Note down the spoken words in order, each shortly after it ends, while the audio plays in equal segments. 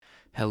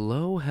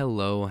Hello,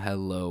 hello,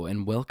 hello,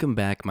 and welcome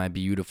back, my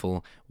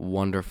beautiful,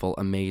 wonderful,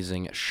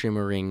 amazing,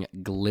 shimmering,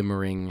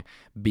 glimmering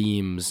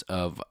beams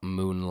of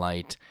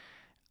moonlight.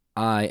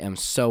 I am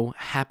so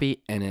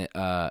happy and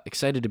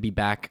excited to be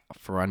back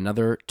for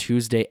another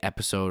Tuesday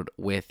episode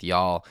with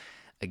y'all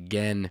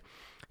again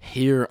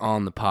here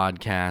on the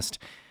podcast.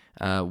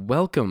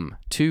 Welcome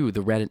to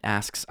the Reddit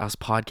Asks Us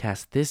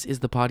podcast. This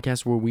is the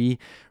podcast where we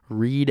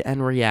read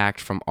and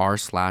react from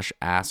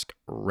r/ask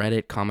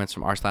Reddit, comments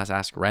from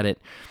r/ask Reddit.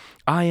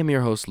 I am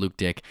your host, Luke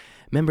Dick.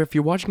 Remember, if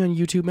you're watching on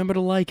YouTube, remember to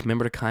like,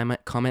 remember to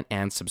comment,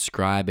 and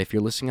subscribe. If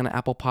you're listening on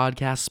Apple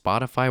Podcasts,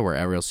 Spotify,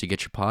 wherever else you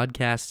get your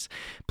podcasts,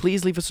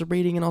 please leave us a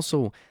rating and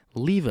also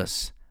leave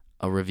us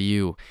a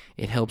review.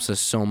 It helps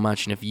us so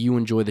much. And if you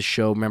enjoy the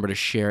show, remember to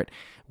share it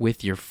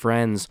with your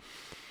friends.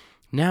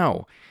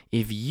 Now,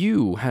 if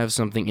you have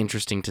something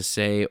interesting to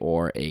say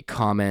or a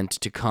comment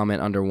to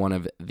comment under one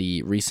of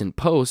the recent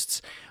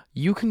posts,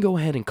 you can go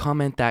ahead and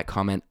comment that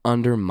comment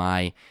under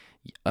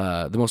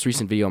the most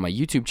recent video on my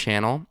YouTube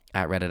channel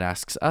at Reddit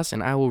Asks Us,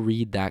 and I will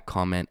read that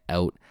comment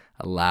out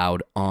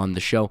aloud on the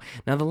show.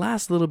 Now, the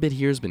last little bit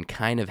here has been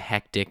kind of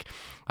hectic.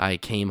 I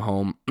came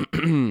home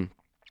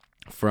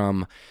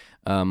from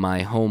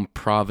my home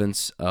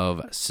province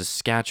of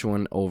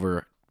Saskatchewan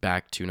over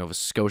back to Nova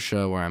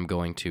Scotia, where I'm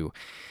going to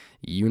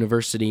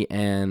university,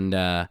 and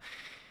I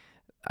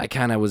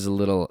kind of was a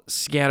little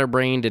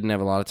scatterbrained, didn't have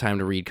a lot of time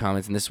to read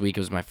comments, and this week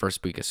it was my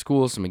first week of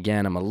school, so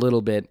again, I'm a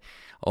little bit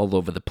all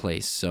over the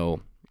place, so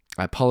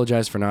I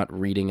apologize for not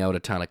reading out a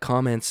ton of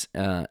comments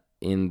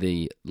in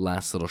the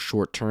last little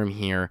short term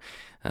here.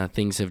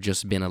 Things have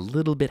just been a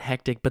little bit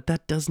hectic, but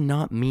that does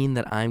not mean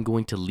that I'm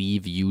going to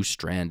leave you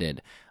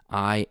stranded.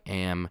 I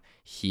am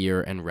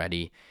here and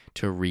ready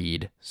to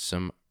read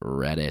some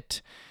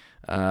Reddit.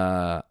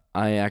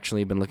 I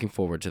actually have been looking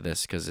forward to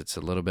this because it's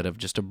a little bit of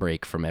just a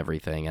break from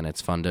everything, and it's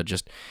fun to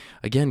just,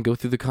 again, go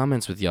through the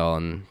comments with y'all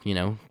and,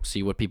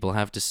 see what people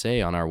have to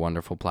say on our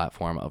wonderful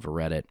platform of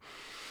Reddit.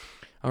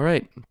 All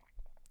right.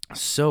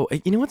 So,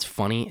 you know what's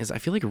funny is I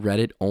feel like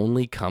Reddit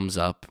only comes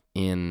up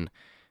in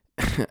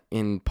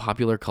in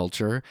popular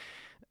culture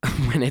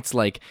when it's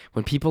like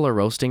when people are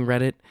roasting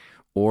Reddit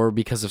or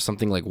because of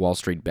something like Wall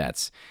Street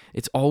Bets.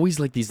 It's always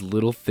like these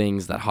little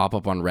things that hop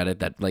up on Reddit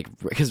that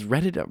because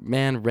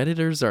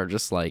Redditors are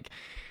just like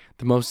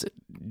the most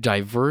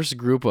diverse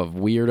group of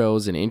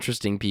weirdos and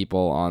interesting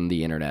people on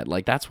the internet.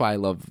 Like that's why I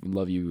love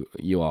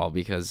you all,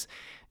 because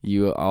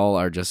you all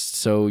are just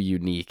so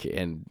unique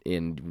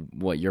in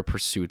what your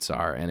pursuits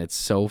are, and it's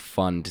so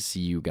fun to see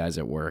you guys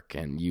at work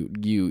and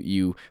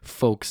you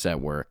folks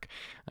at work,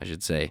 I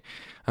should say.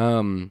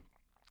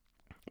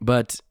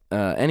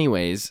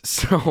 Anyways,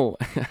 so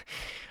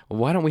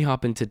why don't we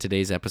hop into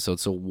today's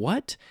episode? So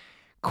what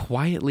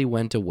quietly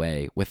went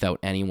away without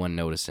anyone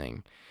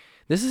noticing?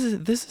 This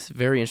is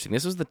very interesting.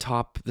 This is the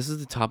top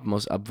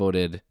most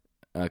upvoted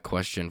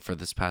question for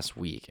this past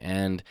week,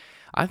 and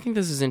I think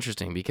this is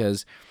interesting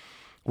because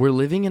we're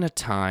living in a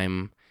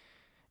time,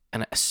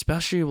 and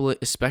especially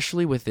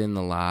within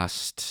the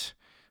last,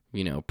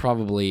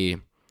 probably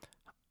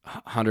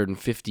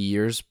 150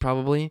 years,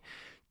 probably,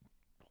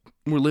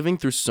 we're living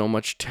through so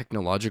much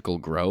technological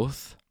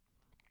growth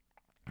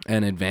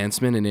and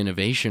advancement and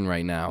innovation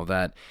right now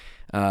that,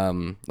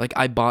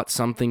 I bought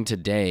something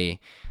today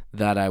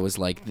that I was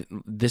like,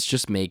 this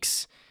just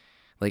makes,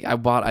 I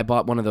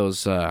bought one of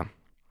those, the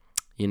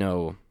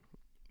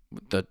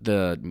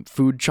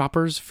food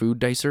choppers, food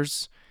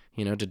dicers,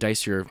 to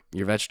dice your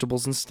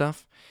vegetables and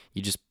stuff.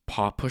 You just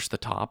push the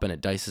top and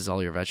it dices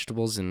all your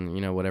vegetables and,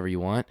 whatever you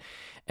want.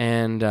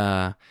 And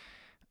I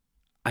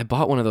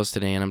bought one of those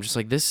today, and I'm just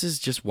like, this is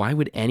just, why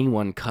would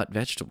anyone cut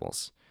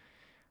vegetables?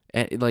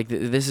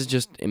 This is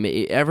just,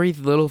 every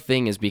little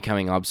thing is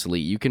becoming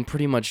obsolete. You can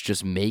pretty much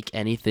just make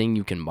anything.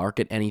 You can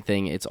market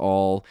anything. It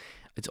all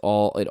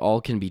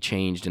can be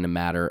changed in a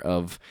matter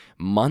of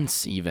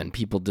months. Even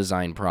people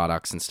design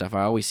products and stuff.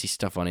 I always see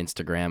stuff on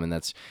Instagram, and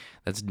that's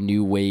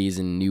new ways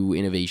and new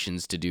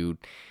innovations to do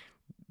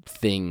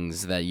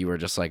things that you were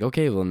just like,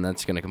 okay, well, then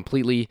that's going to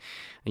completely,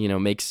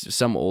 make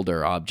some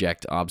older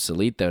object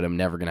obsolete that I'm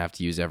never going to have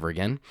to use ever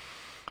again.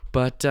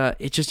 But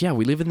it's just,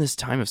 we live in this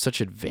time of such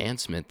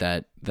advancement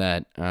that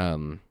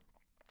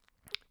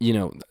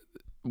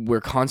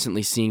we're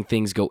constantly seeing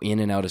things go in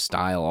and out of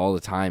style all the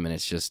time, and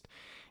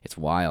it's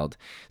wild.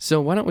 So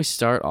why don't we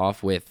start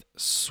off with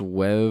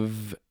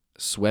Sweven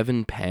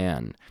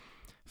Pan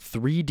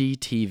 3D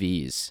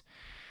TVs.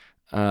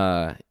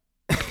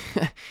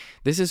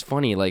 This is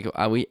funny. Like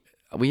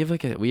we have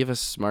a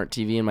smart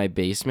TV in my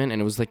basement,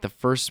 and it was like the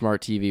first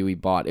smart TV we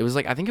bought. It was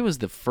like, I think it was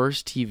the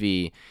first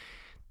TV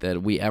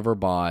that we ever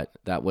bought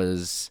that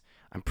was,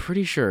 I'm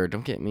pretty sure,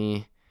 don't get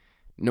me,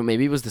 no,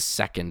 maybe it was the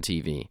second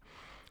TV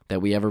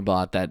that we ever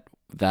bought that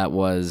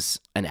was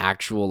an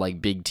actual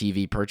big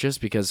TV purchase,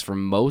 because for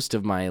most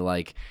of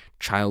my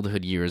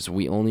childhood years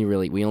we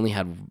only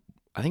had,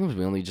 I think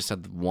we only just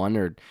had one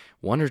or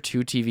two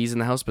TVs in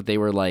the house, but they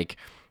were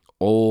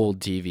old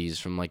TVs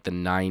from the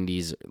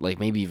 90s,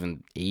 maybe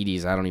even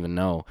 80s, I don't even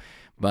know.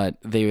 but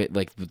they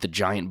like with the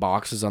giant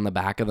boxes on the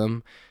back of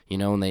them,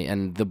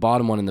 and the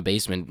bottom one in the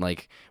basement,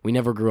 like we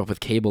never grew up with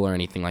cable or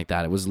anything like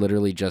that. It was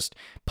literally just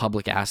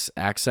public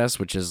access,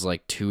 which is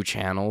like 2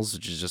 channels,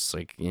 which is just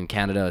like in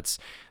Canada, it's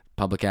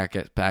public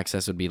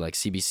access would be like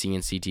CBC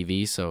and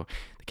CTV, so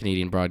the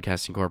Canadian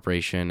Broadcasting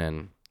Corporation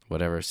and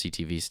whatever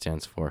CTV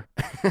stands for,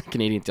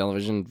 Canadian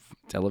television,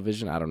 I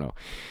don't know.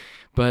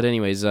 But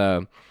anyways,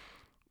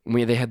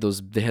 they had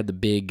the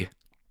big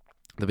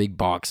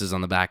boxes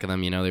on the back of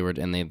them, they were,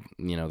 and they,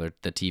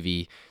 the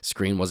TV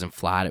screen wasn't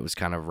flat, it was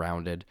kind of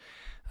rounded.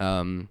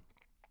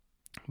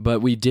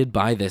 But we did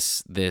buy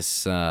this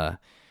smart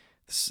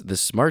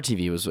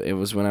TV. It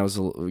was when I was,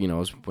 when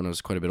I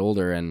was quite a bit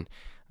older, and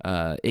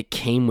it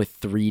came with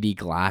 3D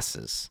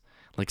glasses,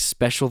 like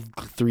special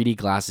 3D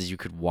glasses you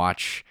could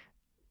watch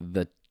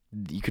the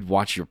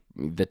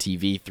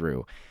TV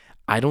through.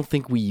 I don't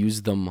think we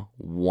used them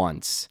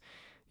once.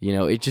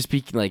 It just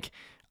be like,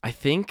 I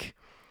think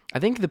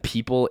the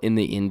people in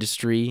the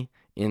industry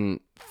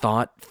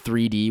thought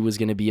 3D was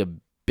going to be a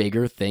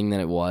bigger thing than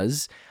it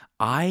was.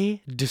 I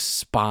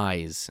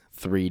despise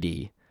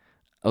 3D.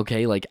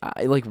 Okay,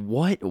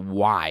 what?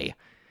 Why?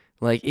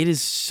 Like, it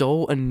is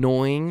so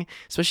annoying,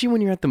 especially when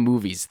you're at the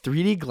movies.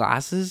 3D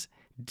glasses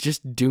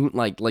just do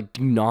not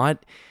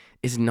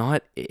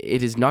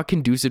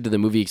conducive to the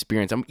movie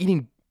experience. I'm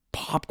eating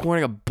popcorn,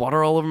 I got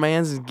butter all over my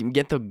hands, and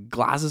get the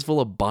glasses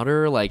full of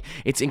butter. Like,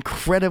 it's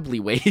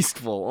incredibly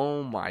wasteful.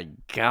 Oh my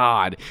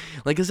god!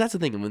 Like, 'cause that's the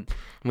thing,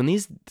 when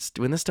this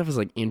stuff is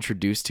like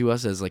introduced to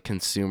us as like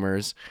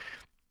consumers,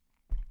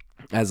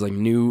 as like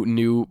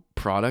new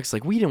products,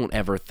 like we don't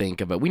ever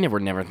think about, we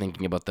never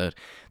thinking about the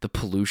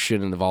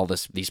pollution and of all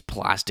these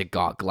plastic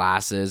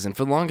glasses. And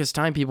for the longest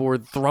time, people were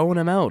throwing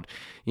them out.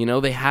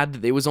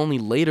 It was only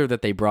later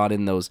that they brought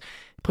in those,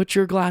 put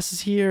your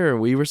glasses here,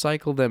 we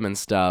recycled them and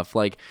stuff.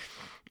 Like,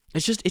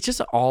 it's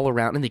just all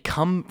around, and they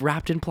come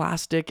wrapped in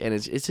plastic, and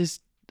it's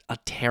just a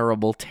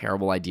terrible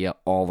idea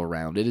all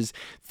around.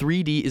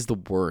 3D is the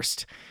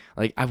worst.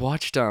 Like, I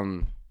watched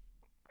The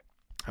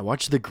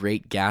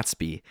Great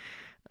Gatsby,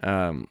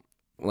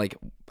 like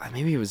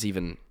maybe it was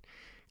even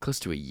close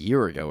to a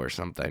year ago or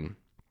something,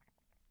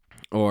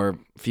 or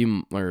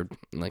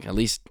like at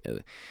least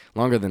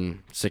longer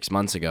than 6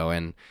 months ago,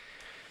 and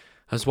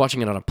I was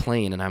watching it on a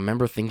plane, and I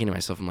remember thinking to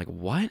myself, I'm like,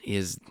 why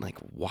is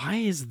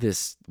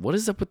this, what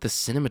is up with the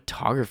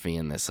cinematography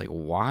in this? Like,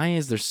 why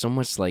is there so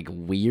much like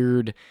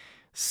weird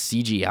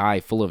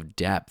CGI full of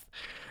depth?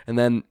 And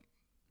then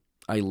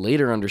I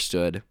later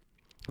understood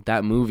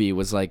that movie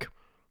was like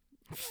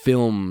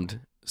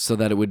filmed so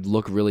that it would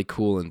look really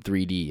cool in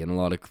 3D, and a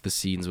lot of the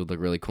scenes would look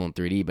really cool in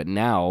 3D. But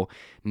now,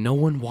 no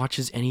one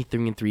watches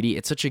anything in 3D.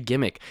 It's such a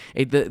gimmick.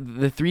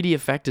 The 3D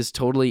effect is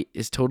totally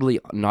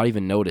not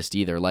even noticed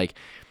either. Like,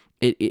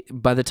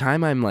 by the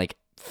time I'm like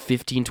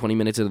 15-20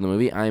 minutes into the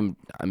movie, I'm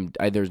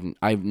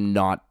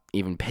not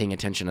even paying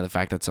attention to the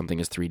fact that something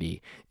is 3D.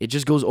 It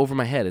just goes over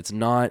my head. It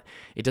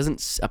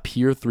doesn't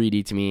appear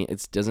 3D to me.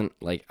 It doesn't,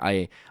 like,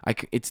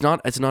 it's not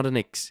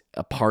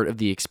a part of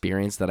the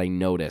experience that I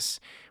notice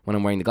when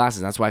I'm wearing the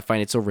glasses. And that's why I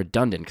find it so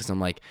redundant, because I'm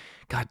like,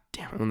 god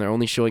damn, when they're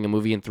only showing a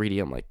movie in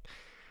 3D, I'm like,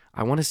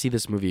 I want to see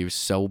this movie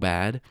so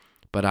bad,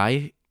 but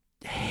I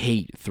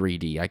hate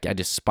 3D. I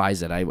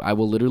despise it. I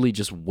will literally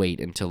just wait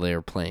until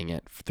they're playing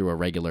it through a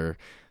regular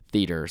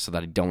theater so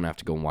that I don't have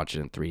to go and watch it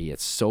in 3D.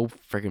 It's so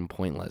freaking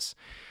pointless.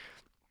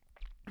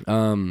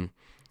 So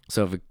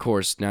of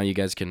course now you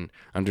guys can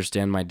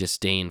understand my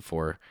disdain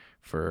for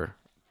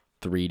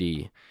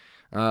 3D.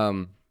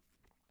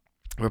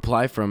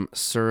 Reply from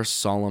Sir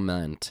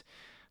Solomant,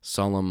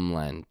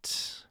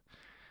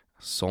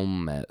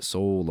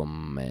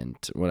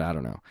 what, I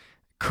don't know.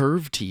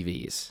 Curve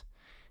TVs.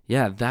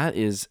 Yeah, that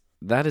is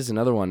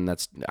another one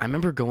I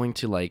remember going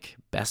to like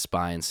Best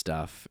Buy and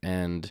stuff,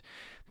 and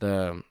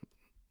the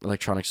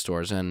electronic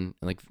stores, and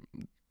like,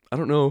 I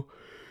don't know,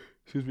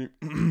 excuse me,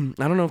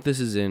 I don't know if this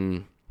is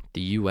in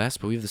the US,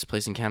 but we have this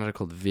place in Canada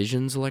called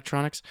Visions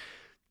Electronics.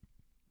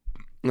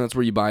 And that's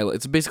where you buy,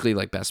 it's basically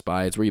like Best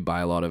Buy. It's where you buy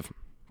a lot of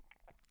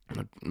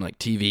like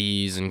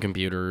TVs and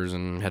computers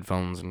and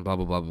headphones and blah,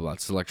 blah, blah, blah, blah.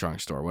 It's an electronic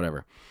store,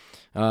 whatever.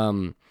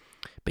 But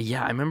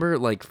yeah, I remember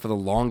like for the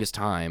longest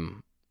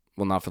time,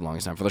 well, not for the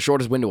longest time, for the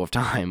shortest window of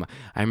time,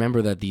 I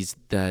remember that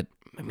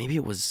maybe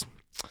it was,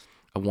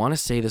 I want to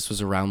say this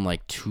was around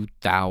like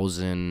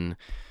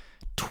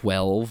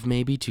 2012,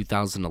 maybe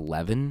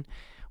 2011,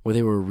 where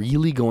they were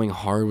really going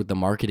hard with the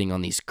marketing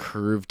on these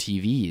curved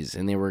TVs,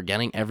 and they were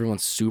getting everyone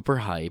super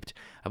hyped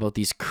about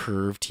these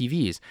curved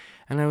TVs.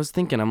 And I was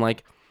thinking, I'm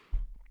like,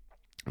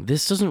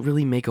 this doesn't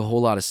really make a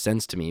whole lot of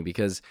sense to me,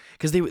 because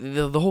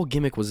the whole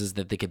gimmick was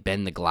that they could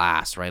bend the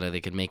glass, right? Like they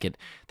could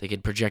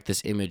project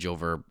this image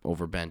over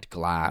bent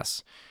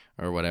glass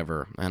or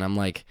whatever. And I'm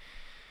like,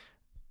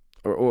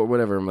 or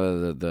whatever,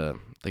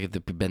 they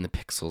could bend the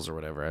pixels or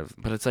whatever.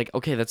 But it's like,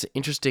 okay, that's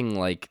interesting,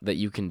 like that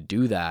you can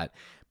do that,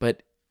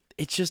 but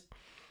it's just,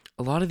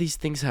 a lot of these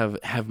things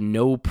have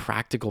no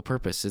practical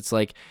purpose. It's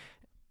like,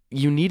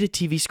 you need a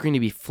TV screen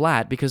to be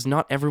flat because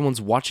not everyone's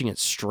watching it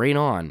straight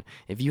on.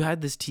 If you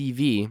had this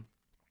TV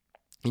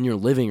in your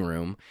living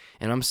room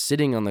and I'm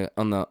sitting on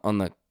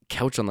the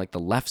couch on like the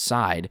left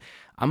side,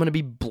 I'm gonna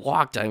be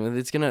blocked. I mean,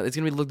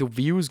 the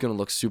view is gonna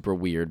look super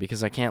weird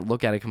because I can't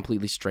look at it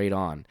completely straight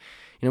on.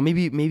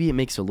 Maybe it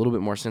makes a little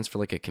bit more sense for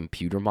like a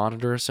computer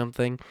monitor or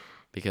something,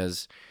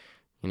 because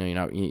you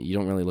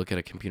don't really look at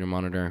a computer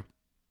monitor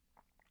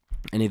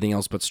anything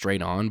else but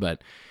straight on.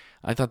 But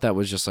I thought that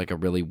was just like a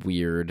really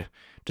weird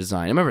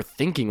design. I remember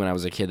thinking when I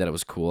was a kid that it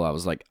was cool. I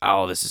was like,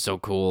 oh, this is so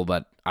cool,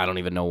 but I don't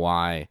even know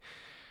why.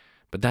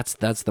 But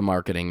that's the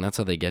marketing. That's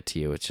how they get to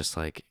you. It's just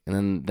like,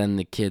 and then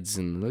the kids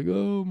and like,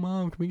 oh,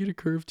 mom, can we get a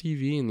curved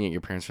TV? And yet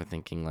your parents are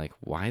thinking like,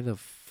 why the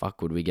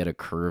fuck would we get a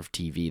curved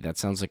TV? That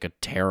sounds like a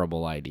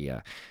terrible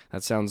idea.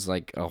 That sounds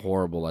like a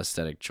horrible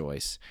aesthetic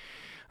choice.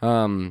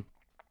 All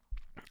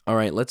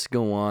right, let's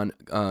go on.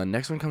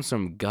 Next one comes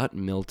from Gut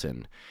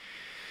Milton.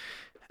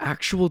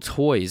 Actual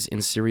toys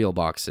in cereal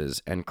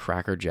boxes and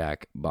Cracker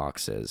Jack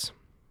boxes.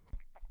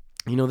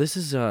 This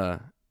is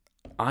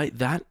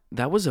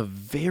that was a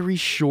very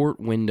short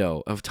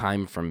window of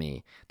time for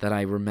me that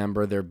I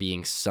remember there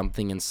being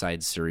something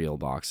inside cereal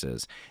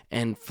boxes.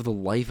 And for the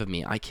life of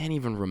me, I can't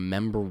even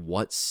remember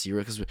what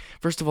cereal, because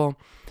first of all,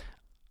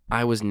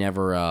 I was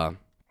never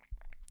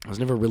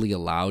really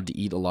allowed to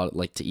eat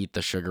to eat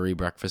the sugary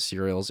breakfast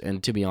cereals.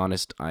 And to be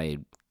honest, I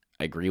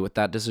agree with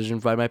that decision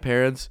by my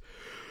parents.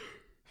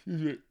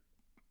 I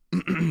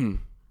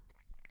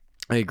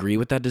agree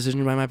with that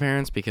decision by my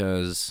parents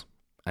because,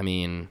 I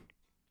mean,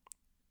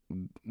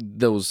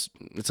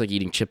 it's like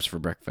eating chips for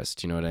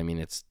breakfast. You know what I mean?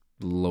 It's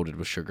loaded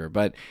with sugar.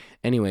 But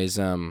anyways,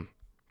 I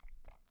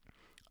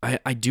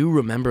do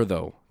remember,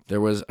 though,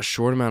 there was a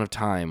short amount of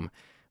time.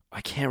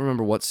 I can't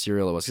remember what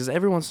cereal it was, because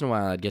every once in a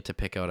while I'd get to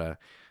pick out a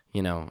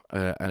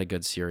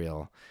good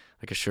cereal,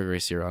 like a sugary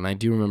cereal. And I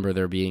do remember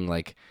there being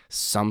like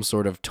some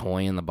sort of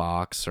toy in the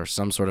box or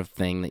some sort of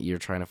thing that you're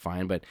trying to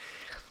find. But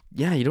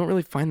yeah, you don't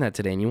really find that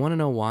today. And you want to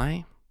know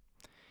why?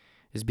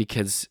 Is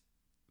because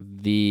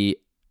I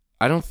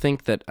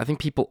think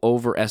people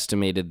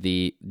overestimated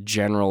the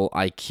general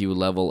IQ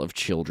level of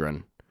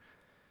children.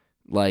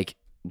 Like,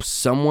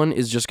 someone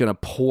is just going to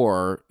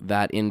pour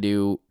that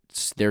into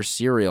their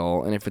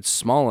cereal, and if it's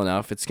small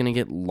enough, it's going to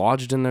get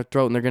lodged in their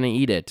throat and they're going to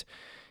eat it.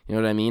 You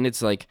know what I mean?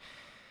 It's like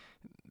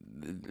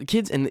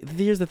kids, and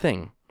here's the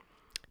thing.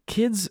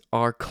 Kids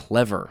are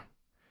clever,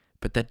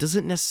 but that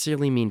doesn't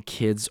necessarily mean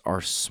kids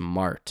are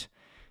smart.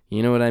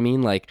 You know what I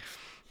mean? Like,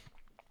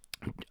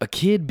 a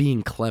kid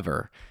being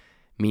clever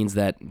means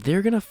that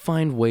they're going to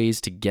find ways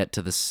to get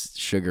to the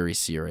sugary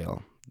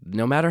cereal.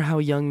 No matter how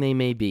young they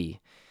may be,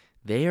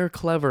 they are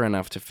clever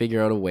enough to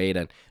figure out a way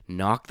to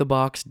knock the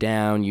box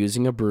down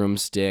using a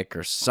broomstick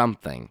or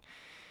something.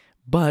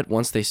 But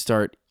once they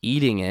start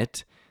eating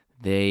it,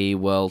 they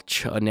will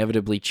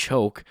inevitably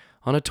choke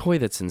on a toy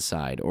that's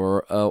inside,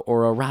 or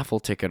a raffle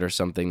ticket or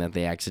something that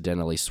they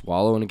accidentally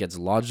swallow, and it gets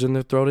lodged in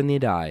their throat and they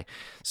die.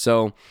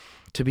 So,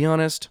 to be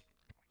honest,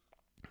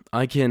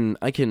 I can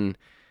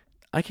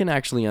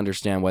actually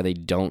understand why they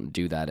don't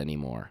do that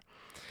anymore.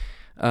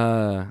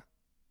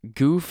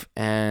 Goof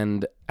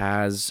and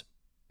as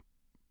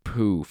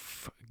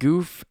poof.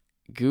 Goof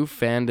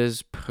and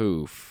as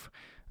poof.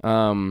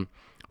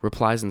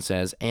 Replies and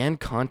says, and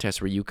contests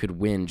where you could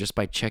win just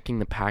by checking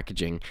the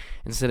packaging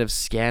instead of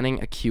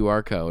scanning a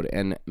QR code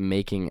and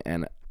making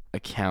an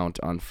account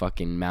on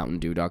fucking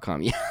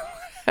mountaindew.com. Yeah.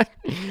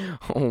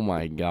 Oh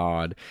my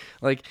god.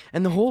 Like,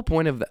 and the whole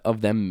point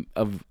of them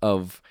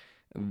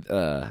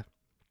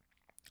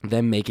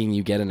making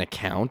you get an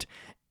account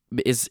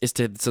is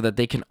so that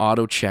they can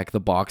auto check the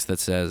box that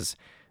says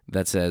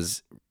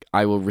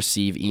I will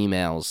receive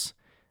emails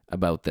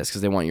about this,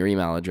 because they want your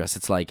email address.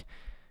 It's like,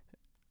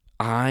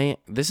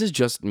 this is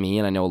just me,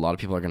 and I know a lot of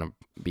people are gonna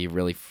be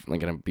really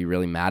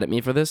mad at me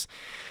for this.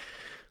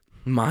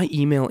 My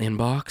email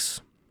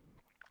inbox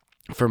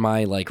for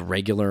my like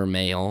regular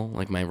mail,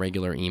 like my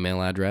regular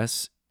email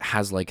address,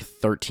 has like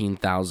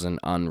 13,000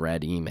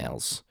 unread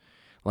emails.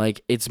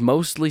 Like, it's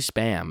mostly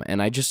spam,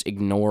 and I just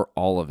ignore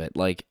all of it.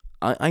 Like,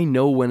 I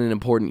know when an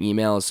important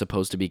email is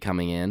supposed to be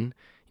coming in.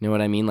 You know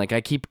what I mean? Like,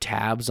 I keep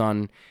tabs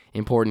on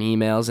important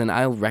emails, and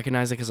I'll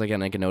recognize it because I get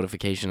like a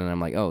notification, and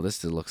I'm like, oh,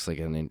 this looks like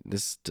an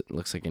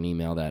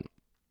email that,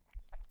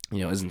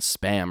 isn't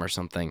spam or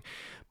something.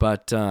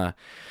 But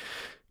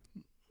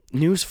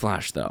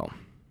newsflash, though,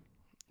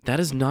 that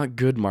is not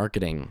good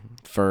marketing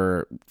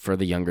for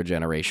the younger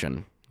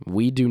generation.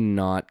 We do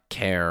not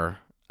care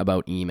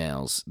about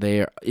emails.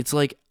 It's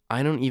like,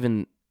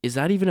 is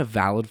that even a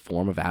valid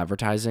form of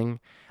advertising?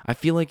 I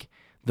feel like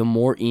the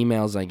more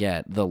emails I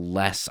get, the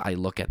less I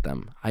look at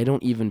them. I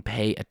don't even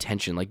pay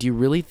attention. Like, do you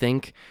really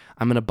think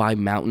I'm going to buy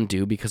Mountain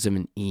Dew because of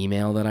an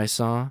email that I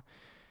saw?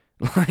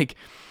 Like,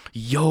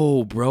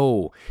 yo,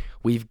 bro,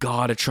 we've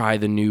got to try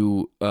the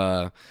new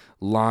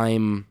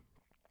lime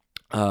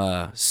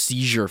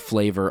seizure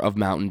flavor of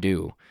Mountain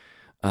Dew,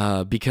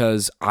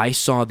 because I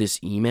saw this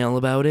email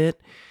about it,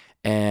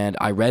 and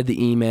I read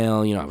the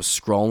email. I was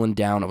scrolling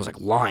down. I was like,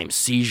 lime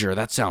seizure,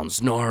 that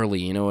sounds gnarly.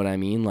 You know what I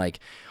mean? Like,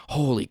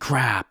 holy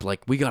crap,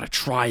 like, we got to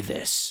try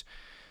this.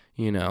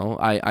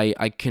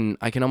 I can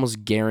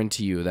almost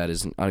guarantee you that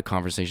is a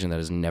conversation that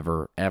has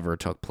never ever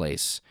took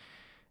place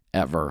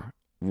ever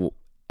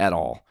at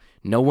all.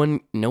 No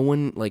one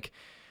like,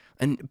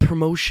 and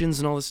promotions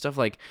and all this stuff.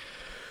 Like,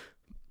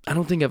 I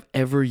don't think I've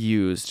ever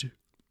used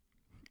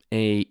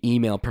a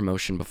email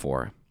promotion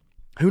before.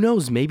 Who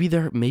knows? Maybe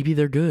they're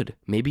good.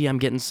 Maybe I'm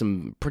getting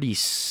some pretty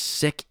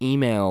sick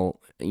email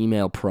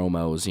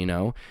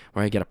promos,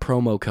 where I get a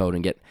promo code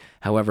and get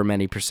however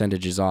many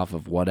percentages off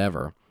of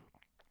whatever.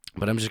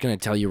 But I'm just going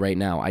to tell you right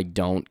now, I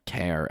don't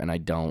care and I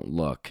don't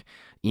look.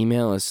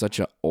 Email is such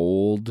an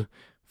old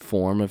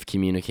form of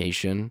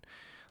communication.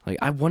 Like,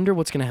 I wonder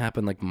what's going to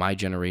happen, like, my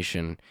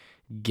generation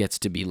gets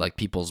to be, like,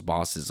 people's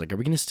bosses. Like, are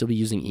we going to still be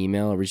using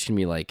email? Or are we just going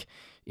to be, like,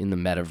 in the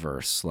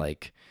metaverse?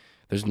 Like,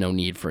 there's no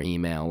need for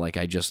email. Like,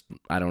 I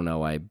don't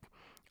know.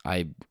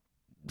 I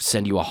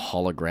send you a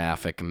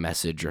holographic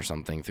message or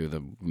something through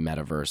the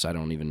metaverse.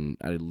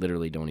 I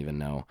literally don't even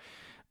know.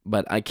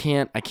 But I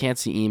can't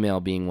see email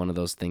being one of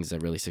those things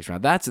that really sticks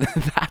around. That's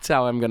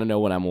how I'm gonna know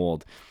when I'm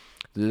old.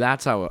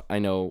 That's how I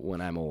know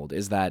when I'm old.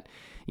 Is that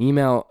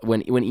email,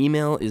 when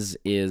email is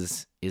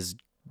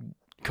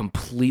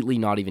completely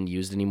not even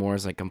used anymore,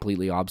 is like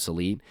completely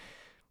obsolete,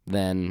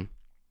 then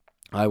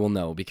I will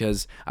know,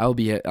 because I'll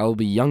be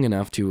young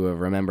enough to have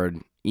remembered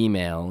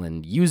email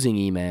and using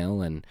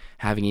email and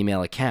having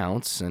email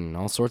accounts and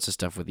all sorts of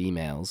stuff with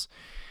emails.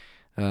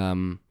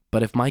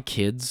 But if my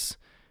kids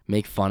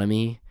make fun of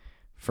me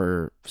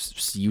for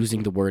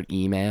using the word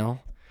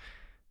email,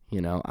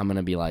 I'm going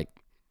to be like,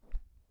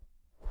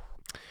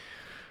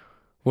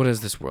 what has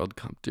this world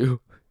come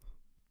to?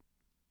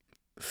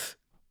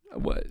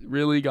 What?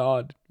 Really,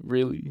 God?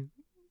 Really?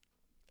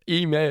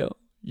 Email?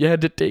 You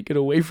had to take it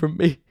away from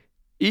me.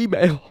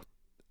 Email.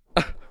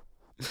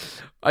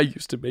 I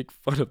used to make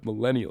fun of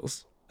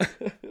millennials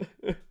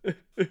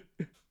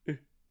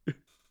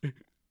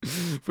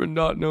for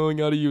not knowing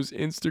how to use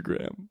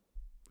Instagram.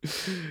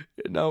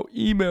 And now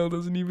email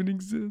doesn't even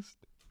exist.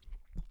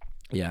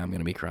 Yeah, I'm going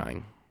to be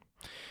crying.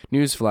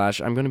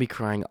 Newsflash, I'm going to be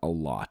crying a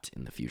lot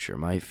in the future.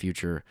 My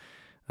future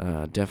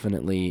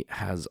definitely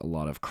has a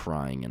lot of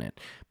crying in it.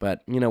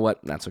 But you know what?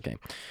 That's okay.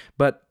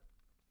 But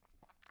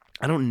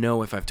I don't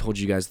know if I've told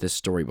you guys this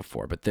story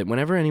before, but that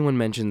whenever anyone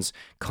mentions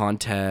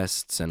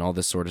contests and all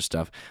this sort of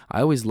stuff,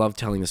 I always love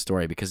telling the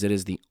story, because it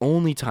is the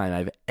only time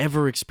I've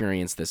ever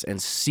experienced this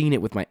and seen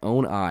it with my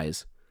own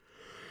eyes.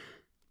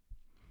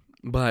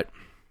 But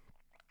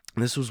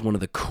this was one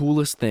of the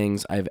coolest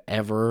things I've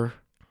ever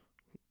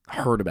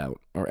heard about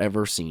or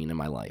ever seen in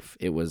my life.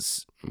 It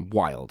was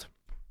wild.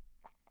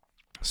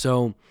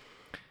 So,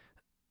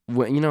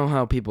 you know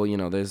how people,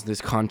 there's this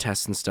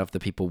contests and stuff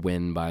that people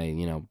win by,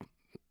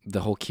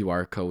 the whole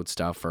QR code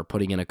stuff, or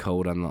putting in a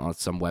code on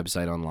some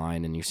website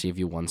online and you see if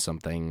you won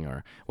something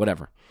or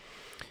whatever.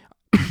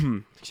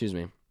 Excuse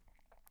me.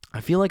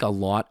 I feel like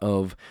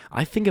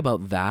I think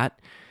about that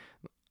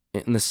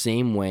in the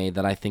same way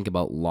that I think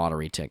about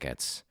lottery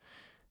tickets.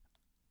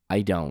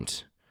 I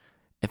don't.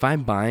 If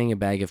I'm buying a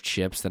bag of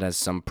chips that has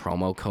some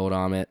promo code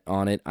on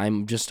it,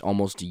 I'm just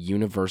almost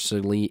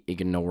universally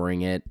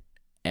ignoring it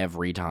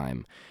every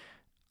time.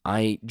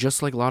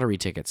 Just like lottery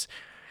tickets,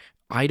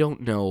 I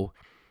don't know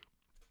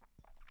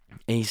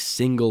a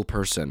single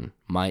person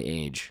my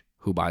age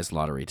who buys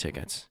lottery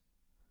tickets.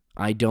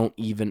 I've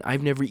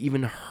never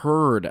even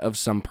heard of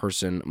some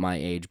person my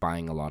age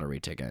buying a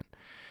lottery ticket.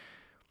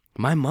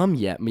 My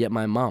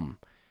mom,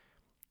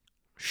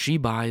 she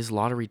buys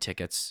lottery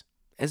tickets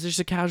as just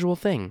a casual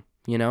thing,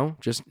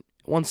 just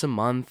once a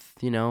month,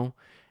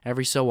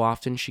 every so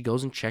often she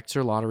goes and checks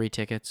her lottery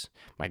tickets.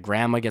 My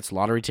grandma gets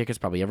lottery tickets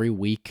probably every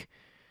week.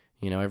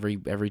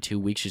 Every 2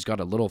 weeks, she's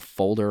got a little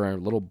folder or a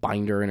little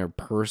binder in her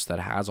purse that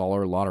has all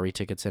her lottery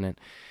tickets in it.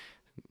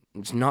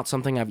 It's not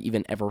something I've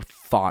even ever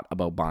thought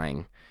about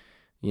buying.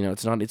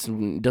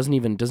 It doesn't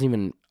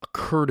even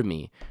occur to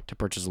me to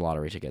purchase a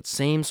lottery ticket.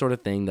 Same sort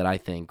of thing that I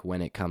think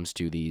when it comes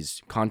to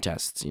these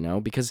contests,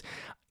 because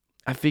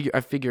I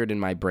figured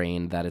in my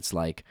brain that it's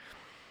like,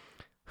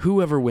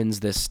 whoever wins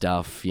this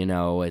stuff,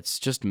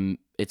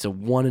 it's a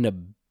 1 in a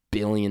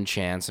billion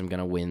chance I'm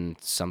gonna win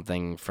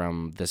something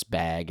from this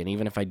bag, and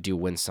even if I do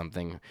win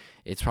something,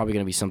 it's probably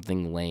gonna be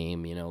something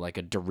lame, like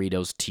a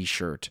Doritos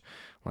t-shirt.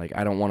 Like,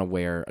 I don't want to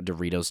wear a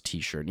Doritos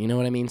t-shirt, you know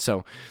what I mean?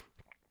 So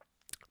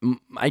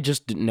I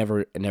just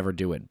never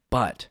do it.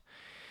 But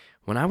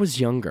when I was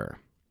younger,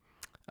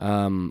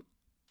 and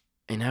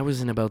I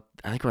was in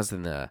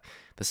the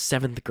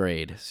 7th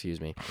grade, excuse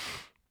me.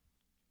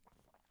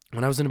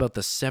 When I was in about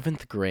the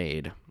 7th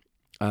grade,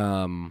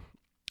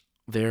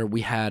 there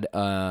we had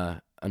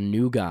a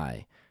new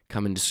guy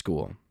come into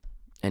school,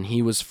 and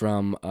he was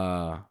from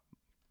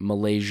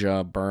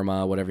Malaysia,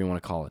 Burma, whatever you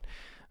want to call it.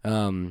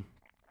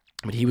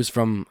 But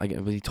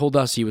he told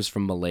us he was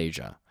from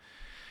Malaysia,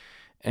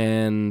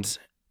 and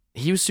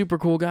he was super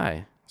cool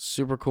guy,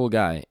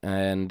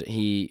 and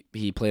he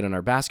played on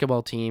our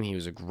basketball team. He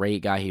was a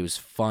great guy. He was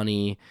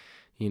funny.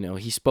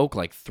 He spoke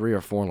like 3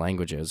 or 4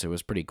 languages. It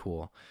was pretty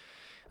cool.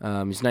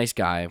 He's a nice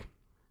guy.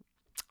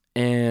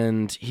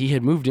 And he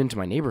had moved into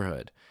my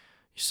neighborhood,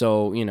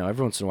 So,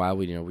 every once in a while,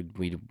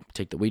 we'd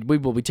take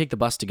the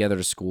bus together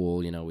to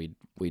school.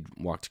 We'd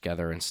walk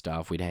together and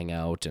stuff. We'd hang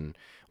out and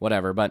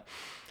whatever. But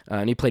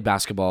and he played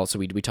basketball, so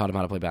we taught him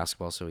how to play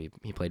basketball. So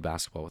he played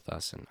basketball with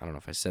us. And I don't know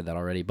if I said that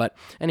already, but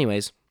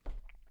anyways,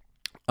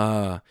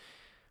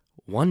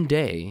 one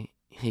day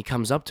he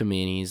comes up to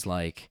me and he's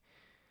like,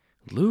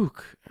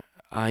 "Luke,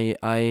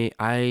 I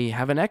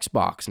have an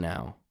Xbox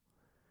now,"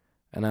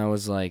 and I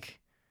was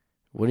like,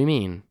 "What do you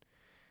mean?"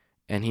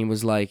 And he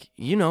was like,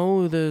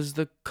 there's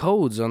the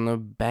codes on the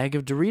bag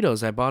of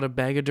Doritos. I bought a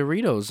bag of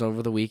Doritos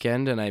over the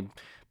weekend, and I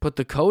put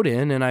the code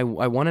in, and I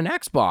won an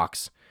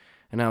Xbox.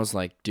 And I was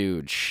like,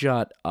 dude,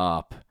 shut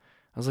up.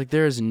 I was like,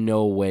 there is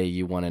no way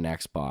you won an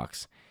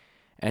Xbox.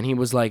 And he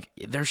was like,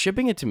 they're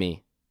shipping it to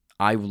me.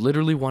 I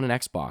literally won an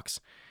Xbox.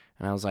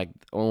 And I was like,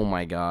 oh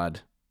my God.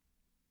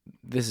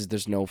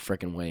 There's no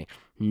freaking way.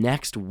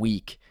 Next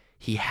week,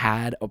 he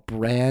had a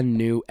brand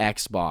new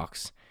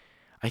Xbox.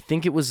 I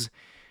think it was...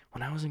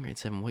 When I was in grade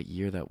 7, what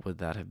year would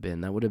that have been?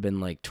 That would have been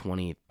like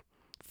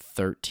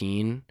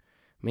 2013,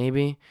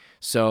 maybe.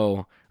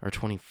 So, or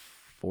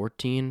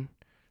 2014,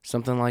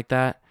 something like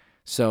that.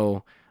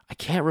 So, I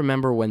can't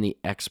remember when the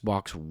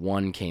Xbox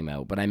One came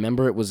out, but I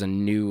remember it was a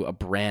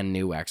brand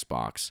new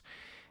Xbox.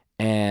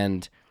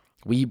 And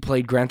we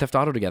played Grand Theft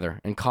Auto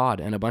together and COD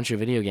and a bunch of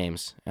video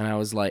games. And I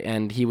was like,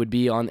 and he would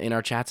be in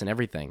our chats and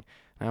everything.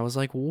 And I was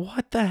like,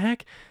 what the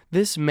heck?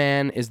 This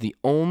man is the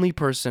only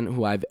person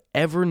who I've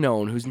ever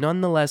known who's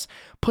nonetheless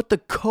put the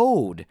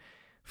code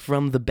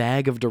from the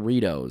bag of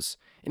Doritos.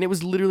 And it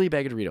was literally a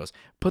bag of Doritos.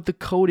 Put the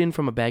code in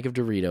from a bag of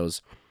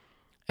Doritos.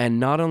 And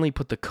not only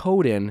put the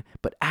code in,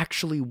 but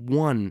actually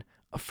won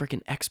a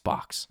freaking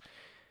Xbox.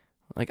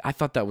 Like, I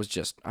thought that was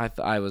just, that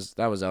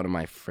was out of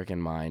my freaking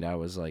mind. I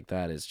was like,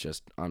 that is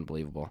just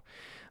unbelievable.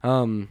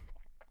 All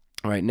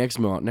right, next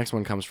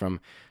one comes from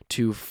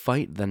To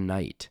Fight the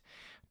Night.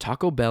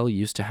 Taco Bell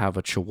used to have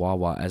a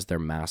Chihuahua as their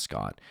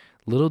mascot.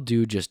 Little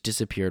dude just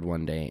disappeared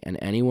one day, and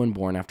anyone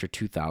born after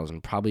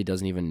 2000 probably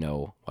doesn't even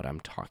know what I'm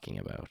talking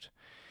about.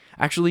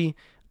 Actually,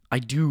 I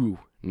do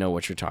know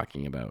what you're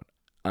talking about.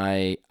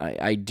 I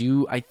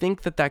do. I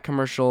think that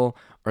commercial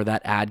or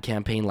that ad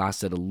campaign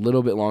lasted a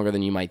little bit longer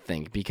than you might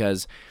think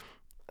because,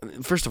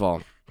 first of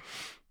all,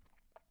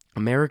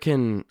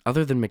 American,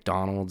 other than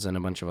McDonald's and a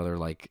bunch of other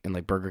like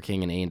Burger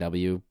King and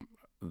A&W,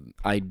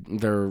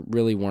 there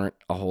really weren't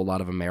a whole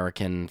lot of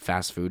American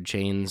fast food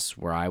chains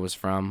where I was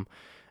from,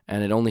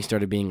 and it only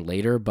started being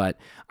later, but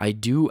I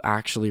do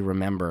actually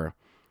remember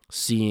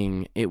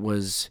seeing it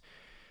was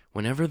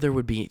whenever there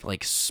would be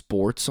like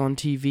sports on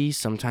TV,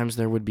 sometimes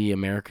there would be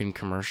American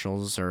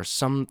commercials or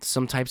some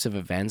types of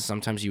events,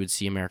 sometimes you would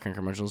see American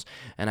commercials,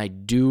 and I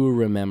do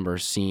remember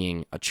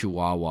seeing a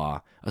Chihuahua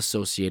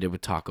associated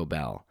with Taco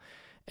Bell.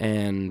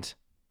 And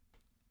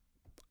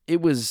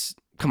it was,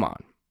 come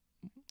on.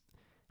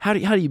 How do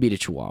you beat a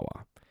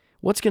Chihuahua?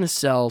 What's going to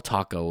sell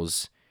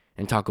tacos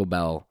and Taco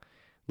Bell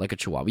like a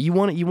Chihuahua? You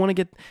want to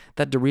get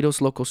that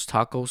Doritos Locos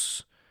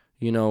Tacos,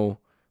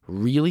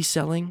 really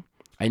selling?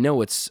 I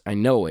know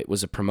it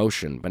was a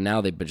promotion, but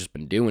now they've just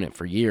been doing it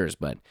for years,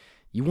 but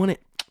you want to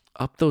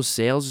up those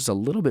sales just a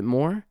little bit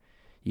more?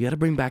 You got to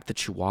bring back the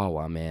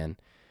Chihuahua, man.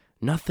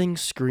 Nothing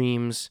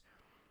screams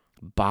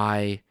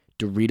buy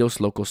Doritos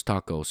Locos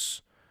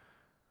Tacos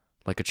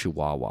like a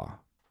Chihuahua.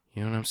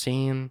 You know what I'm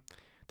saying?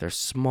 They're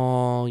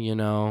small,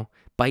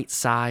 bite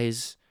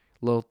size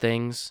little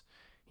things.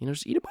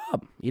 Just eat them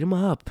up. Eat them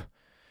up.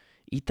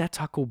 Eat that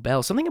Taco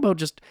Bell. Something about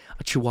just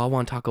a Chihuahua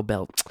on Taco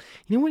Bell.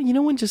 You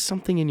know when just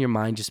something in your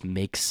mind just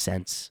makes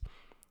sense?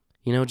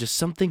 Just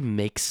something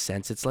makes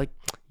sense. It's like,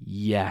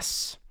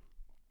 yes,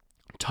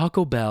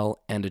 Taco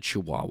Bell and a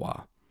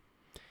Chihuahua.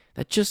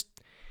 That just,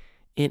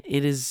 it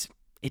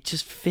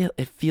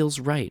feels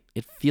right.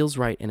 It feels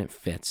right and it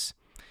fits.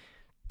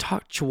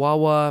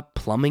 Chihuahua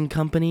Plumbing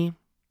Company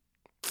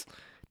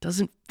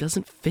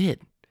doesn't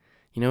fit.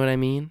 You know what I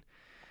mean?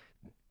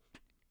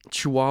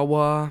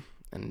 Chihuahua,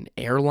 an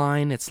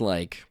airline, it's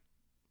like,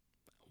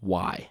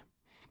 why?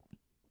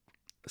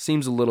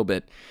 Seems a little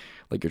bit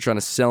like you're trying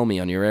to sell me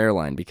on your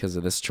airline because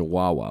of this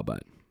Chihuahua,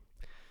 but,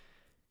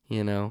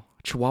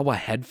 Chihuahua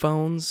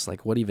headphones,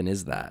 like, what even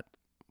is that?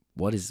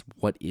 What is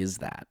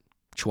that?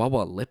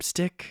 Chihuahua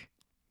lipstick?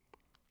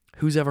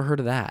 Who's ever heard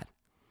of that?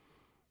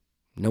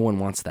 No one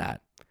wants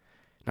that.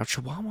 Now,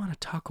 Chihuahua on a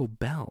Taco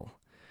Bell.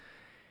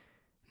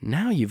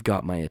 Now you've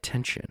got my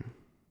attention.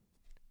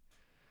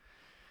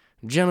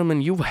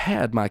 Gentlemen, you've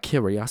had my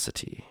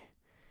curiosity,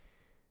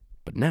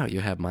 but now you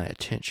have my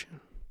attention.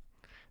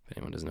 If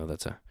anyone doesn't know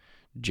that's a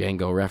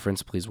Django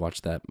reference, please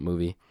watch that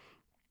movie.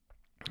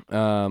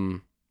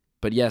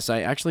 But yes,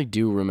 I actually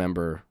do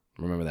remember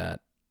that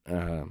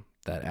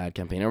that ad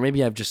campaign, or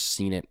maybe I've just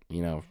seen it,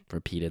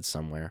 repeated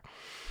somewhere.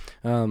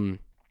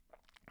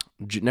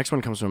 Next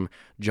one comes from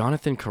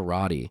Jonathan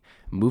Karate.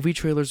 Movie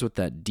trailers with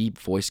that deep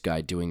voice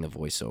guy doing the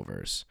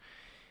voiceovers.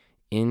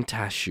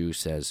 Intashu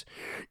says,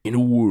 in a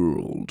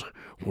world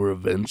where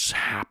events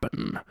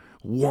happen,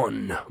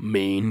 one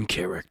main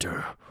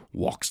character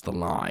walks the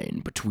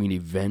line between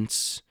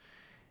events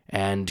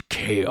and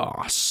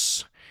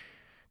chaos.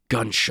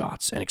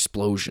 Gunshots and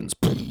explosions.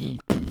 But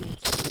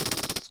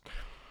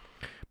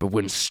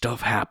when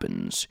stuff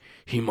happens,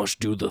 he must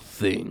do the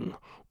thing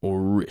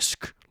or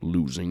risk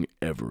losing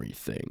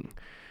everything.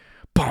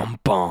 Bum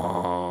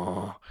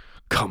bum.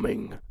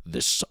 Coming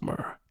this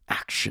summer.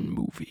 Action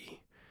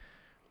movie.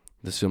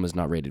 This film is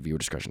not rated. Viewer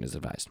discretion is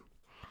advised.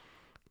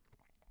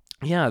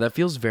 Yeah, that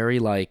feels very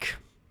like...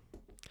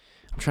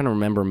 I'm trying to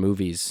remember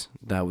movies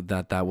that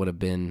would have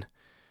been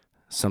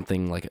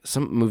something like...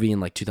 Some movie in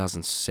like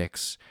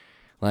 2006.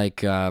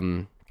 Like,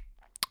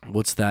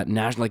 what's that?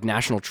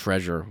 National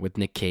Treasure with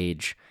Nick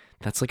Cage.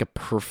 That's like a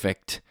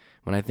perfect...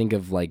 When I think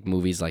of like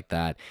movies like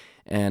that.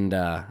 And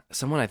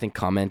someone I think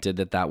commented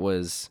that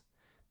was...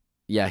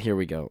 Yeah, here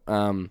we go.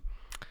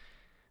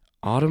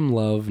 Autumn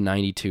Love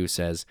 92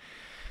 says,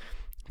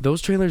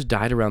 those trailers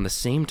died around the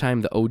same time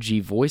the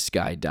OG voice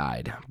guy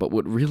died, but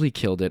what really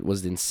killed it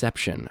was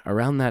Inception.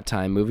 Around that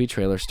time, movie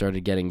trailers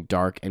started getting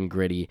dark and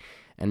gritty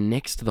and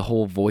nixed the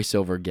whole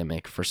voiceover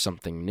gimmick for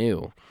something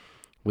new.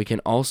 We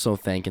can also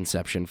thank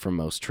Inception for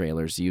most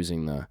trailers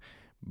using the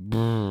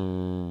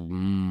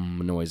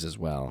noise as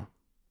well.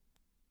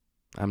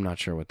 I'm not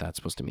sure what that's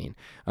supposed to mean.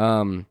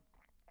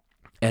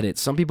 Edit.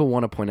 Some people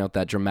want to point out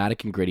that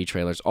dramatic and gritty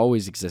trailers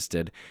always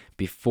existed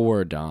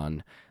before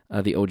Don,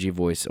 the OG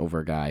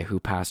voiceover guy who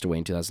passed away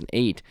in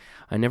 2008.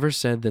 I never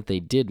said that they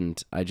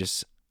didn't.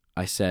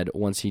 I said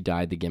once he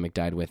died, the gimmick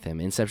died with him.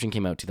 Inception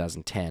came out in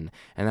 2010,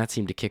 and that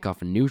seemed to kick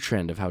off a new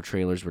trend of how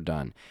trailers were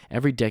done.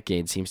 Every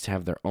decade seems to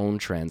have their own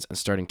trends, and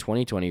starting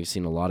 2020, we've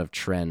seen a lot of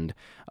trend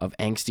of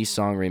angsty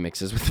song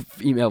remixes with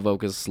female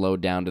vocals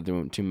slowed down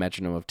to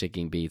metronome of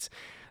ticking beats.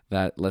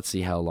 Let's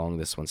see how long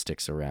this one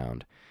sticks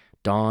around.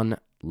 Don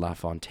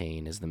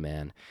LaFontaine is the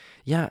man.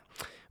 Yeah,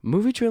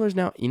 movie trailers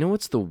now, you know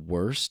what's the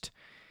worst?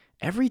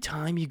 Every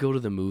time you go to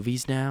the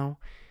movies now,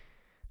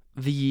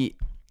 the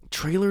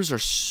trailers are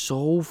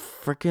so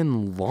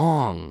freaking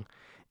long.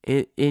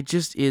 It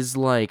just is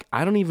like,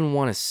 I don't even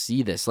want to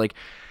see this. Like,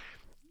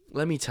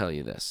 let me tell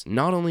you this.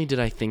 Not only did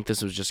I think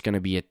this was just going to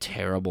be a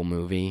terrible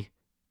movie,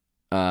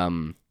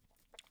 but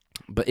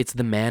it's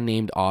The Man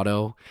Named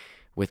Otto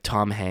with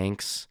Tom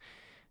Hanks.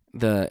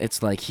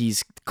 It's like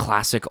he's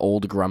classic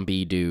old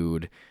grumpy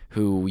dude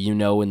who, you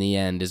know, in the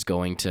end is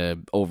going to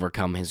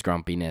overcome his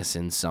grumpiness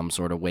in some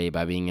sort of way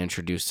by being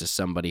introduced to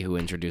somebody who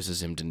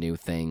introduces him to new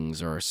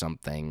things or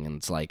something. And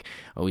it's like,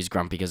 oh, he's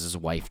grumpy because his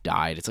wife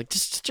died. It's like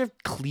just such a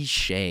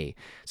cliche,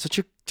 such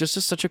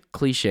a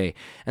cliche.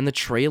 And the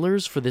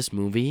trailers for this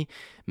movie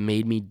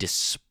made me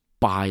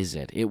despise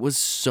it. It was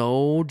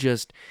so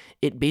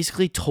it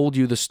basically told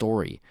you the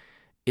story.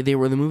 The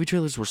movie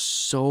trailers were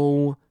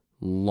so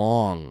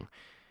long.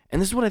 And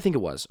this is what I think it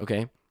was,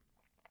 okay?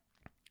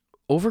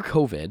 Over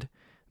COVID,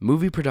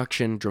 movie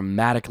production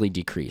dramatically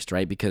decreased,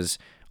 right? Because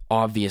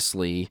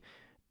obviously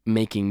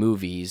making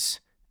movies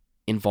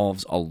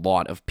involves a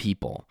lot of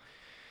people.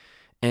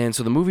 And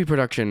so the movie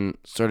production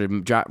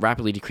started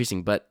rapidly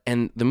decreasing,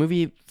 and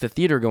the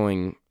theater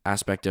going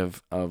aspect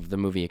of the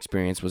movie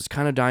experience was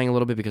kind of dying a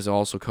little bit because of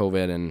also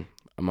COVID and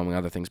among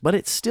other things. But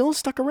it still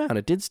stuck around.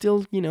 It did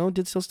still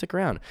stick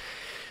around.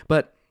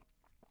 But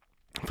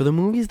for the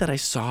movies that I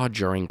saw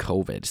during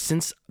COVID,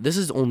 since this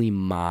is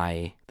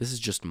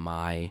just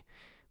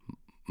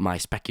my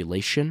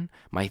speculation,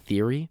 my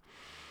theory,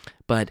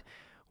 but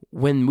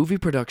when movie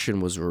production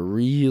was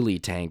really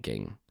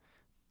tanking,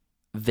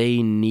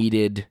 they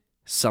needed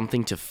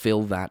something to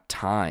fill that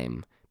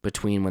time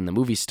between when the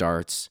movie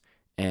starts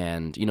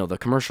and, the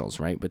commercials,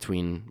 right?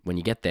 Between when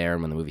you get there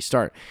and when the movies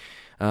start.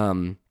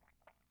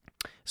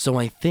 So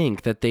I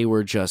think that they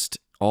were just...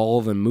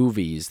 all the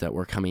movies that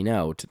were coming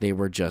out, they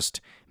were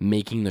just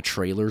making the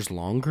trailers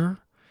longer.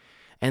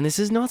 And this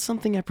is not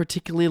something I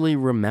particularly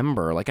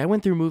remember. Like, I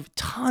went through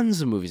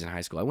tons of movies in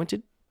high school. I went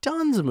to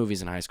tons of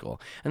movies in high school.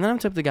 And then I'm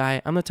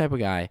the type of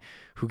guy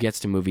who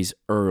gets to movies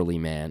early,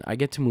 man. I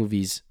get to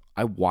movies,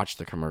 I watch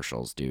the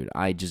commercials, dude.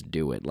 I just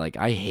do it. Like,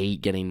 I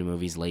hate getting to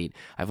movies late.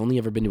 I've only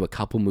ever been to a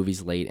couple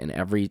movies late, and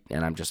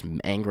I'm just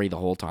angry the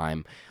whole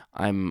time.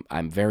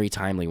 I'm very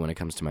timely when it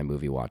comes to my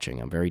movie watching.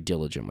 I'm very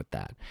diligent with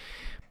that.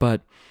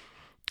 But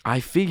I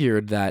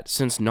figured that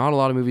since not a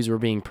lot of movies were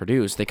being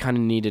produced, they kind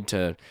of needed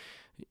to,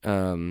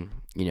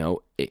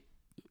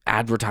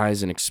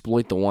 advertise and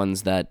exploit the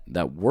ones that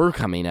were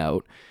coming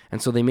out.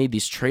 And so they made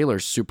these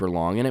trailers super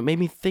long. And it made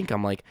me think,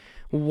 I'm like,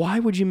 why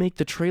would you make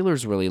the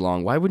trailers really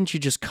long? Why wouldn't you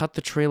just cut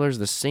the trailers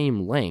the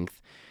same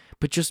length,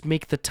 but just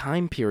make the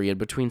time period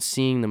between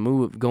seeing the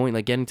movie,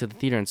 getting to the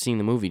theater and seeing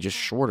the movie just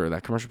shorter?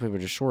 That commercial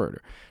period just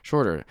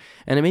shorter.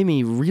 And it made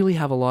me really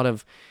have a lot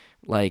of,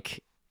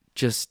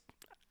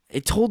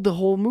 it told the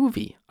whole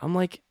movie. I'm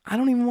like, I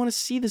don't even want to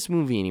see this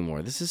movie anymore.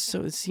 It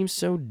seems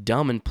so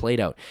dumb and played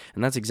out.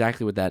 And that's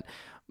exactly what that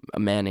A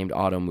Man Named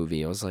Otto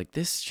movie. I was like,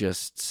 this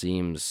just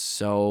seems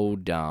so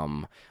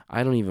dumb.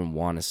 I don't even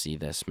want to see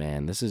this,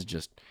 man. This is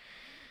just,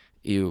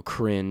 ew,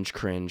 cringe.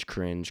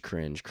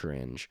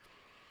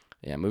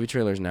 Yeah, movie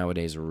trailers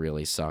nowadays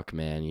really suck,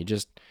 man.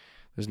 There's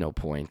no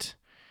point.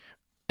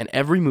 And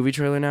every movie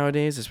trailer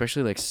nowadays,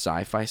 especially like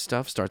sci-fi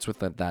stuff, starts with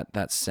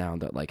that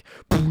sound that like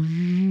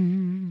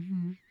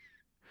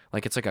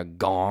it's like a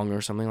gong or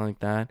something like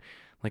that,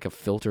 like a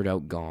filtered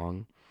out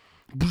gong.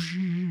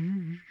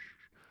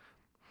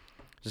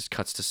 Just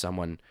cuts to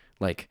someone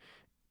like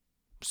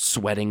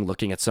sweating,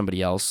 looking at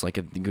somebody else, like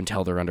you can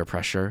tell they're under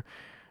pressure,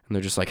 and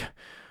they're just like,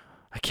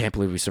 I can't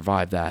believe we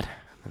survived that.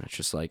 And it's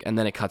just like, and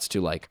then it cuts to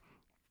like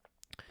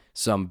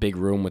some big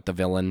room with the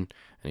villain,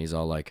 and he's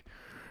all like,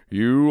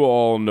 you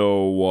all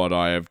know what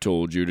I have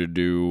told you to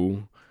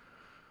do.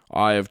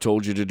 I have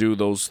told you to do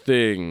those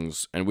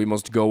things, and we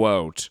must go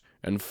out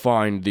and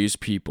find these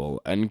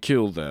people and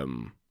kill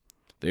them.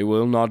 They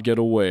will not get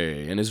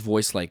away. And his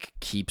voice like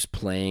keeps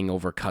playing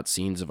over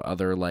cutscenes of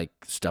other like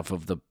stuff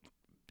of the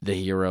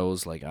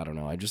heroes. Like, I don't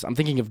know. I'm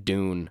thinking of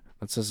Dune.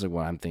 That's just like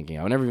what I'm thinking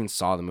of. I never even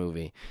saw the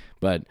movie,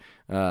 but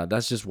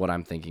that's just what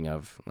I'm thinking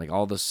of. Like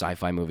all the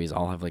sci-fi movies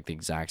all have like the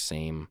exact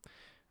same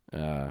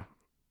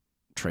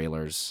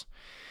trailers.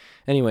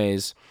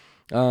 Anyways,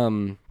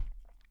 buying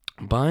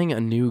a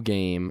new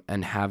game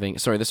and having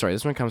this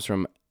one comes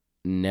from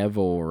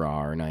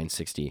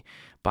Nevorar960.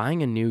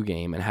 Buying a new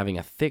game and having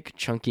a thick,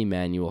 chunky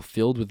manual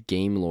filled with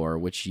game lore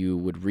which you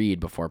would read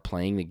before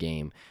playing the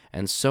game,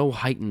 and so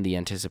heighten the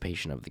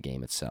anticipation of the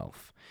game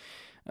itself.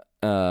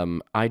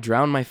 I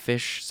Drown My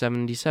Fish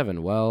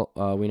 77. Well,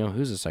 we know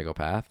who's a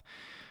psychopath.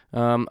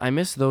 I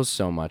miss those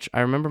so much.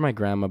 I remember my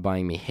grandma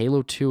buying me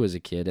Halo 2 as a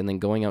kid and then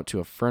going out to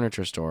a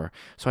furniture store,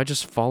 so I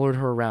just followed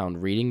her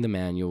around reading the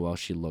manual while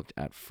she looked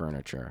at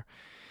furniture.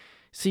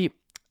 See,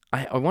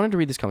 I wanted to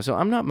read this comment. So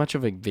I'm not much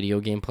of a video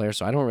game player,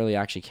 so I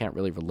can't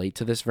really relate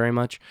to this very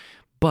much.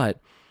 But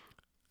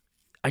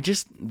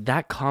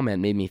that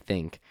comment made me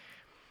think,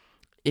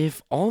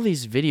 if all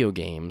these video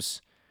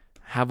games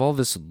have all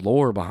this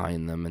lore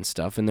behind them and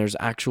stuff, and there's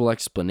actual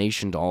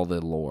explanation to all the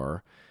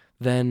lore,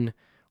 then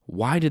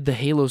why did the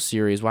Halo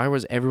series, why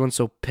was everyone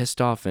so pissed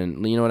off?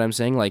 And you know what I'm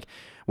saying? Like,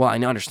 well, I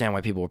understand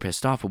why people were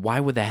pissed off, but why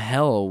would the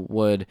hell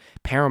would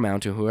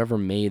Paramount, or whoever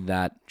made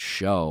that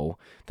show,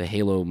 the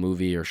Halo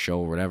movie or show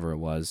or whatever it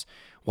was,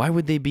 why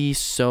would they be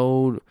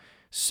so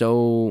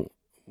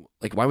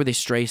like, why would they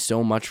stray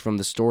so much from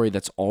the story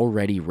that's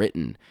already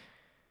written?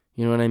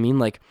 You know what I mean?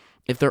 Like,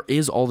 if there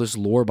is all this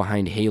lore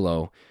behind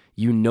Halo,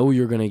 you know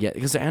you're going to get,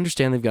 because I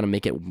understand they've got to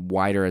make it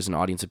wider as an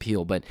audience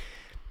appeal, but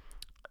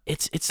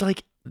it's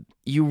like,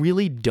 you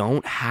really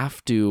don't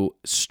have to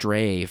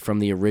stray from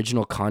the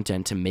original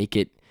content to make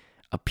it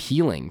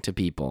appealing to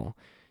people.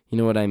 You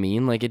know what I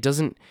mean? Like, it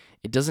doesn't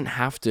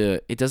have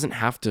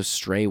to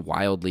stray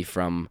wildly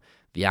from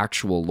the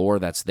actual lore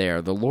that's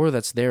there. The lore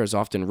that's there is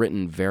often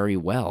written very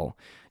well.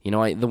 You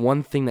know, the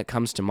one thing that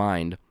comes to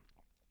mind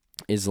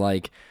is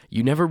like,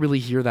 you never really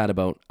hear that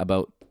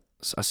about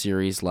a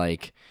series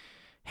like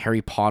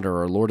Harry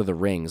Potter or Lord of the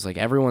Rings. Like,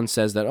 everyone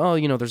says that, oh,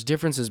 you know, there's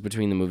differences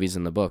between the movies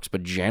and the books,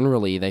 but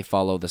generally they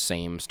follow the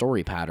same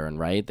story pattern,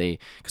 right?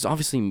 Because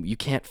obviously you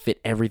can't fit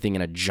everything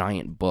in a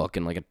giant book,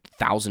 and like a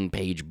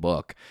 1,000-page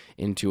book,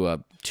 into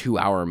a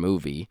 2-hour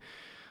movie,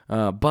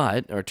 or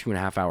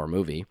 2.5-hour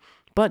movie.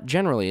 But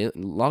generally, a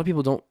lot of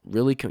people don't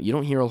really, you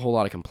don't hear a whole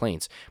lot of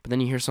complaints. But then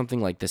you hear something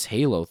like this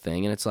Halo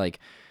thing, and it's like,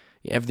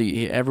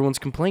 everyone's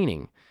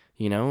complaining.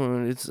 You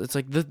know, it's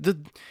like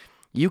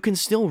you can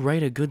still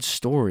write a good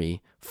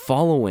story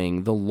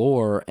following the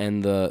lore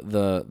and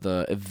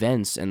the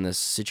events and the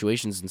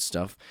situations and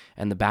stuff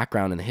and the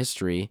background and the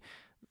history.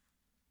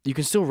 You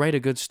can still write a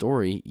good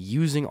story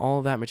using all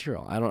of that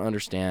material. I don't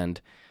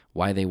understand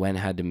why they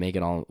had to make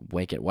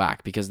it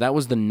whack, because that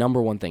was the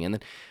number one thing. And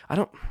then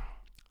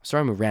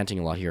sorry, I'm ranting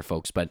a lot here,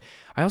 folks, but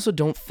I also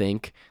don't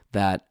think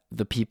that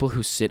the people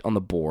who sit on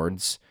the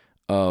boards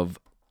of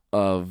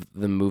the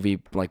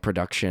movie like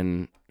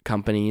production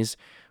companies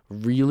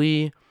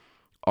really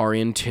are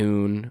in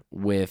tune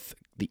with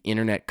the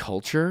internet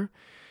culture.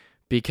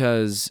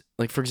 Because,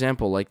 like, for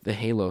example, like the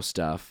Halo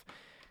stuff,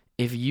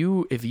 if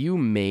you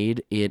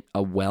made it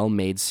a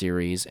well-made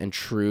series and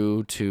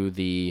true to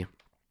the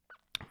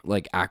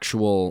like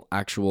actual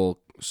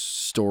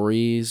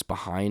stories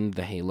behind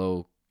the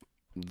Halo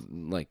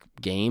like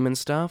game and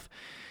stuff,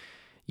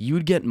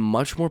 you'd get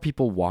much more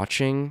people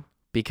watching.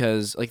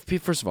 Because, like,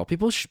 first of all,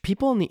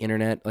 people on the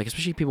internet, like,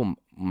 especially people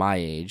my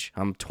age,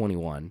 I'm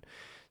 21,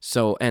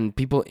 so, and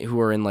people who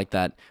are in like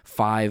that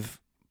 5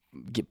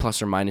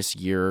 plus or minus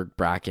year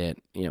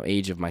bracket, you know,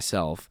 age of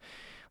myself,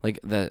 like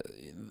the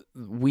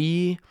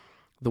way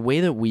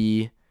that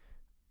we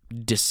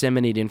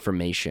disseminate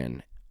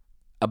information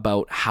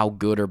about how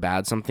good or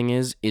bad something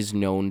is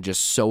known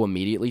just so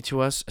immediately to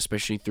us,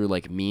 especially through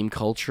like meme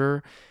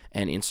culture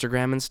and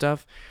Instagram and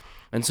stuff.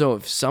 And so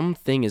if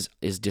something is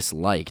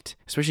disliked,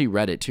 especially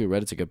Reddit too,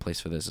 Reddit's a good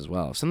place for this as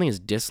well. If something is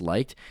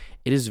disliked,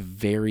 it is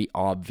very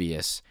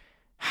obvious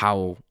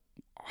how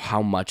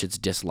much it's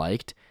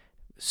disliked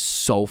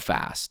so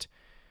fast.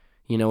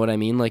 You know what I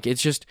mean? Like,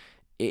 it's just,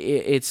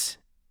 it's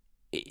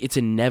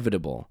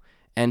inevitable.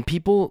 And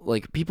people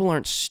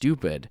aren't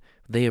stupid.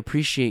 They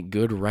appreciate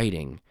good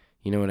writing.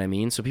 You know what I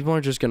mean? So people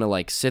aren't just going to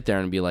like sit there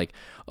and be like,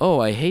 oh,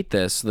 I hate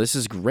this. This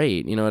is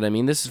great. You know what I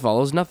mean? This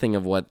follows nothing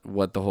of what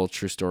the whole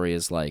true story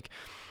is like.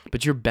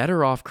 But you're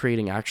better off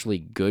creating actually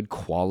good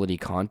quality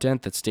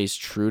content that stays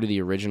true to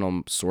the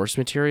original source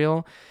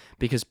material,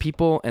 because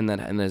people, and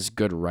there's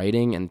good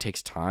writing and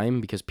takes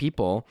time, because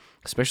people,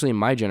 especially in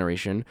my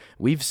generation,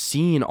 we've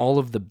seen all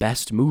of the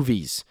best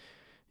movies.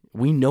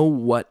 We know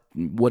what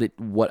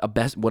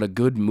a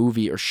good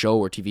movie or show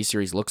or TV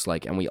series looks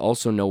like, and we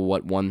also know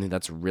what one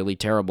that's really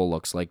terrible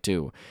looks like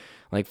too.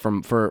 Like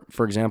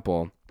for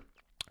example,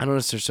 I don't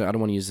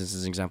want to use this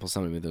as an example of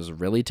something that was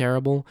really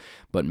terrible,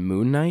 but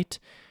Moon Knight,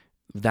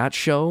 that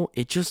show,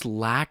 it just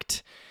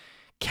lacked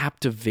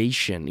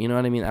captivation. You know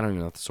what I mean? I don't even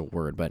know if that's a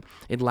word, but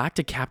it lacked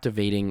a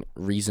captivating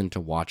reason to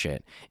watch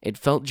it. It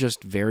felt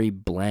just very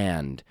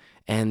bland,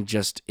 and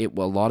just a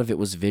lot of it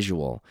was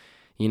visual.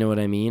 You know what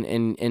I mean?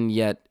 And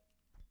yet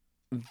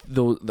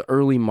the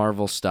early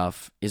Marvel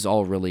stuff is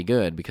all really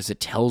good because it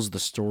tells the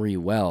story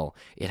well.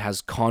 It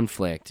has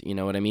conflict, you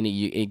know what I mean?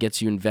 It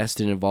gets you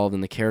invested and involved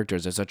in the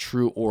characters. It's a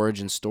true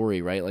origin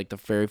story, right? Like the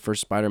very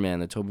first Spider-Man,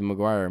 the Tobey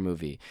Maguire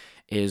movie,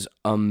 is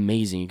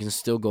amazing. You can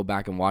still go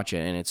back and watch it,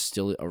 and it's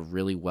still a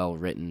really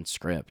well-written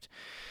script.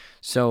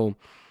 So,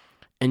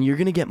 and you're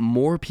going to get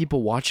more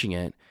people watching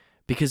it,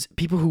 because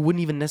people who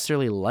wouldn't even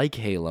necessarily like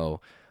Halo,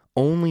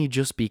 only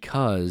just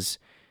because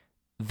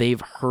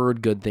they've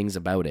heard good things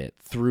about it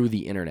through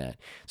the internet.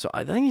 So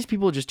I think these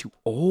people are just too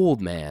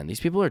old, man. These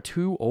people are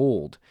too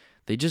old.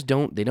 They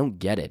don't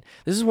get it.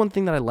 This is one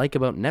thing that I like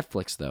about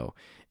Netflix, though,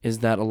 is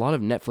that a lot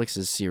of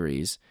Netflix's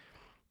series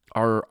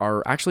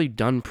are actually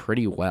done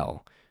pretty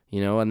well.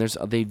 You know, and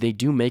they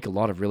do make a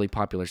lot of really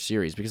popular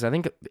series, because I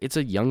think it's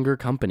a younger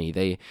company.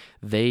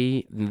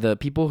 The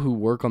people who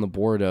work on the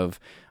boards of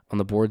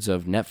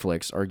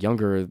Netflix are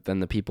younger than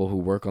the people who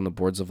work on the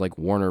boards of like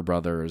Warner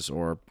Brothers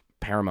or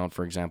Paramount,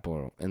 for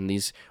example, and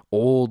these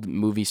old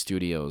movie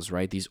studios,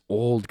 right? These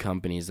old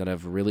companies that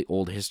have really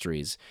old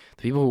histories.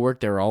 The people who work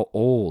there are all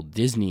old.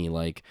 Disney,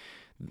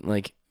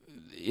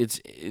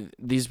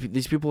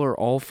 these people are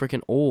all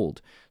freaking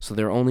old, so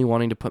they're only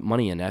wanting to put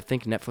money in. I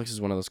think Netflix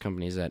is one of those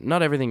companies that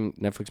not everything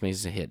Netflix makes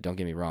is a hit. Don't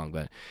get me wrong,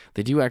 but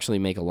they do actually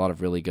make a lot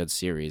of really good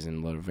series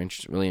and a lot of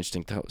really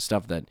interesting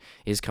stuff that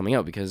is coming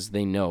out, because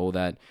they know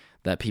that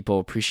people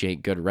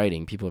appreciate good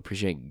writing, people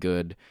appreciate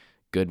good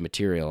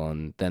material,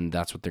 and then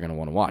that's what they're going to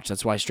want to watch.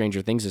 That's why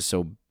Stranger Things is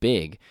so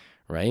big,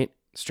 right?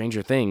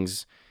 Stranger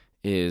Things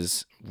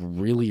is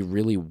really,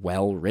 really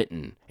well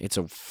written. It's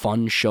a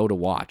fun show to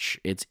watch.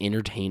 It's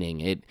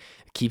entertaining. It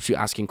keeps you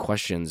asking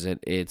questions.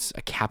 It's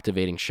a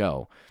captivating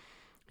show,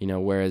 you know,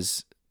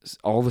 whereas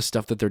all the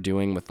stuff that they're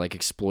doing with like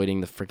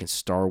exploiting the freaking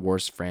Star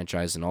Wars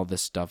franchise and all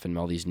this stuff and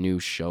all these new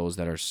shows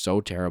that are so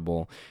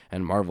terrible,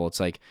 and Marvel, it's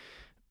like,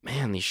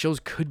 man, these shows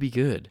could be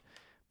good,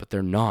 but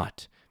they're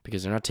not,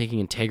 because they're not taking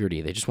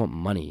integrity. They just want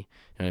money.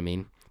 You know what I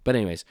mean? But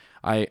anyways,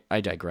 I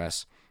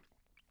digress.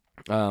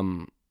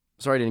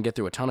 Sorry I didn't get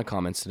through a ton of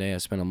comments today. I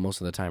spent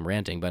most of the time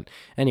ranting. But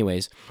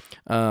anyways,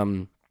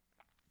 I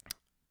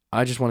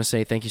just want to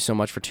say thank you so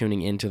much for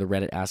tuning in to the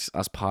Reddit Asks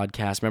Us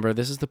podcast. Remember,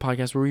 this is the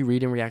podcast where we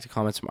read and react to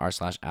comments from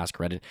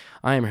r/AskReddit.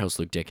 I am your host,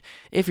 Luke Dick.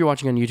 If you're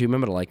watching on YouTube,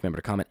 remember to like, remember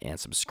to comment, and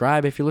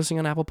subscribe. If you're listening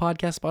on Apple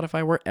Podcasts,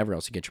 Spotify, wherever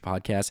else you get your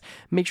podcasts,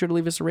 make sure to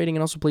leave us a rating,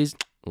 and also please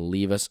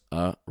leave us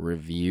a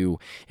review.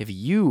 If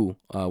you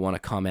want to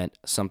comment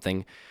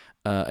something,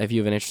 if you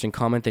have an interesting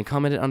comment, then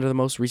comment it under the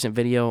most recent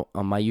video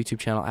on my YouTube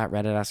channel at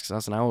Reddit Asks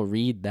Us, and I will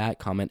read that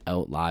comment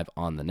out live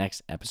on the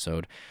next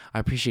episode. I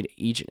appreciate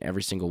each and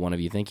every single one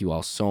of you. Thank you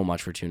all so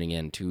much for tuning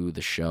in to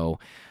the show.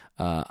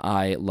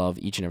 I love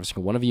each and every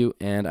single one of you,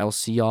 and I will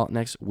see y'all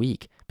next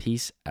week.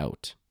 Peace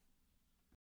out.